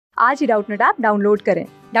आज ही Doubtnut app download करें।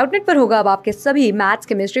 डाउटनट पर होगा अब आपके सभी मैथ्स,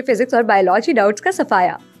 केमिस्ट्री, फिजिक्स और बायोलॉजी डाउट्स का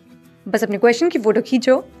सफाया। बस अपने क्वेश्चन की फोटो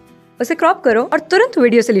खींचो, उसे क्रॉप करो और तुरंत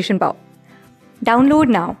वीडियो सोल्यूशन पाओ। Download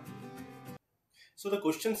now. So the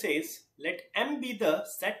question says, let M be the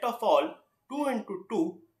set of all 2 into 2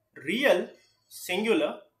 real singular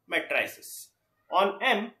matrices. On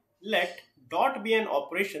M, let dot be an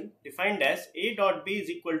operation defined as A dot B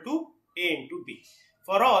is equal to A into B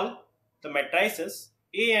for all the matrices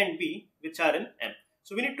A and B which are in M.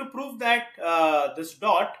 So we need to prove that this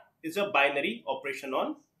dot is a binary operation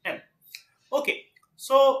on M. Okay,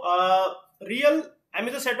 so real M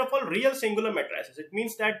is a set of all real singular matrices. It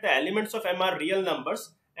means that the elements of M are real numbers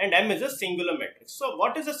and M is a singular matrix. So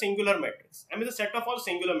what is a singular matrix? M is a set of all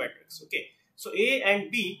singular matrices. Okay, so A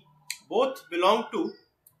and B both belong to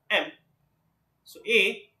M. So A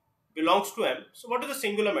belongs to M. So what is a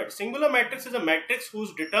singular matrix? Singular matrix is a matrix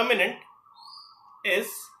whose determinant is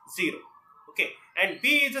 0. Okay, and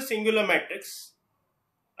B is a singular matrix.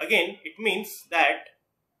 Again, it means that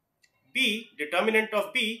B, determinant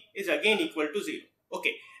of B is again equal to 0.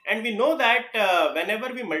 Okay, and we know that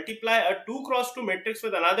whenever we multiply a 2 cross 2 matrix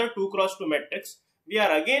with another 2 cross 2 matrix, we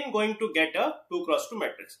are again going to get a 2 cross 2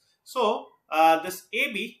 matrix. So this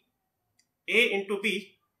AB, A into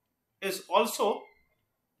B is also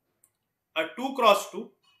a 2 cross 2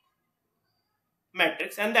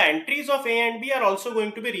 matrix, and the entries of A and B are also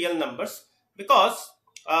going to be real numbers because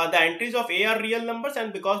the entries of A are real numbers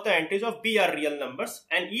and because the entries of B are real numbers,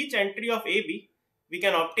 and each entry of AB we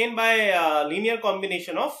can obtain by linear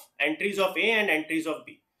combination of entries of A and entries of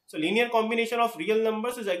B. So linear combination of real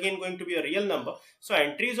numbers is again going to be a real number. So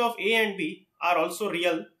entries of A and B are also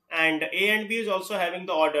real, and A and B is also having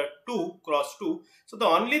the order 2 cross 2. So the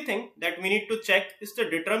only thing that we need to check is the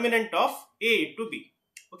determinant of A into B.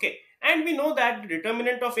 Okay, and we know that the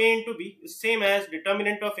determinant of A into B is same as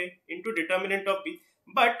determinant of A into determinant of B,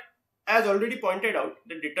 but as already pointed out,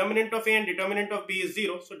 the determinant of A and determinant of B is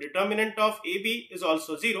 0. So determinant of AB is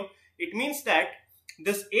also 0. It means that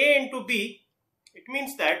this A into B,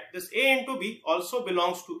 also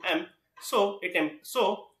belongs to M. So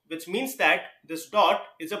which means that this dot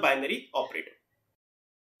is a binary operator.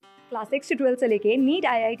 Class 6 से 12 से लेके NEET,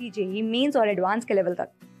 IIT, JEE mains और advance के level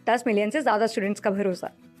तक 10 million से ज्यादा students का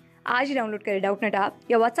भरोसा। आज ही डाउनलोड करें डाउटनट ऐप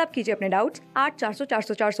या व्हाट्सएप कीजिए अपने डाउट्स 8400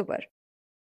 400 400 पर।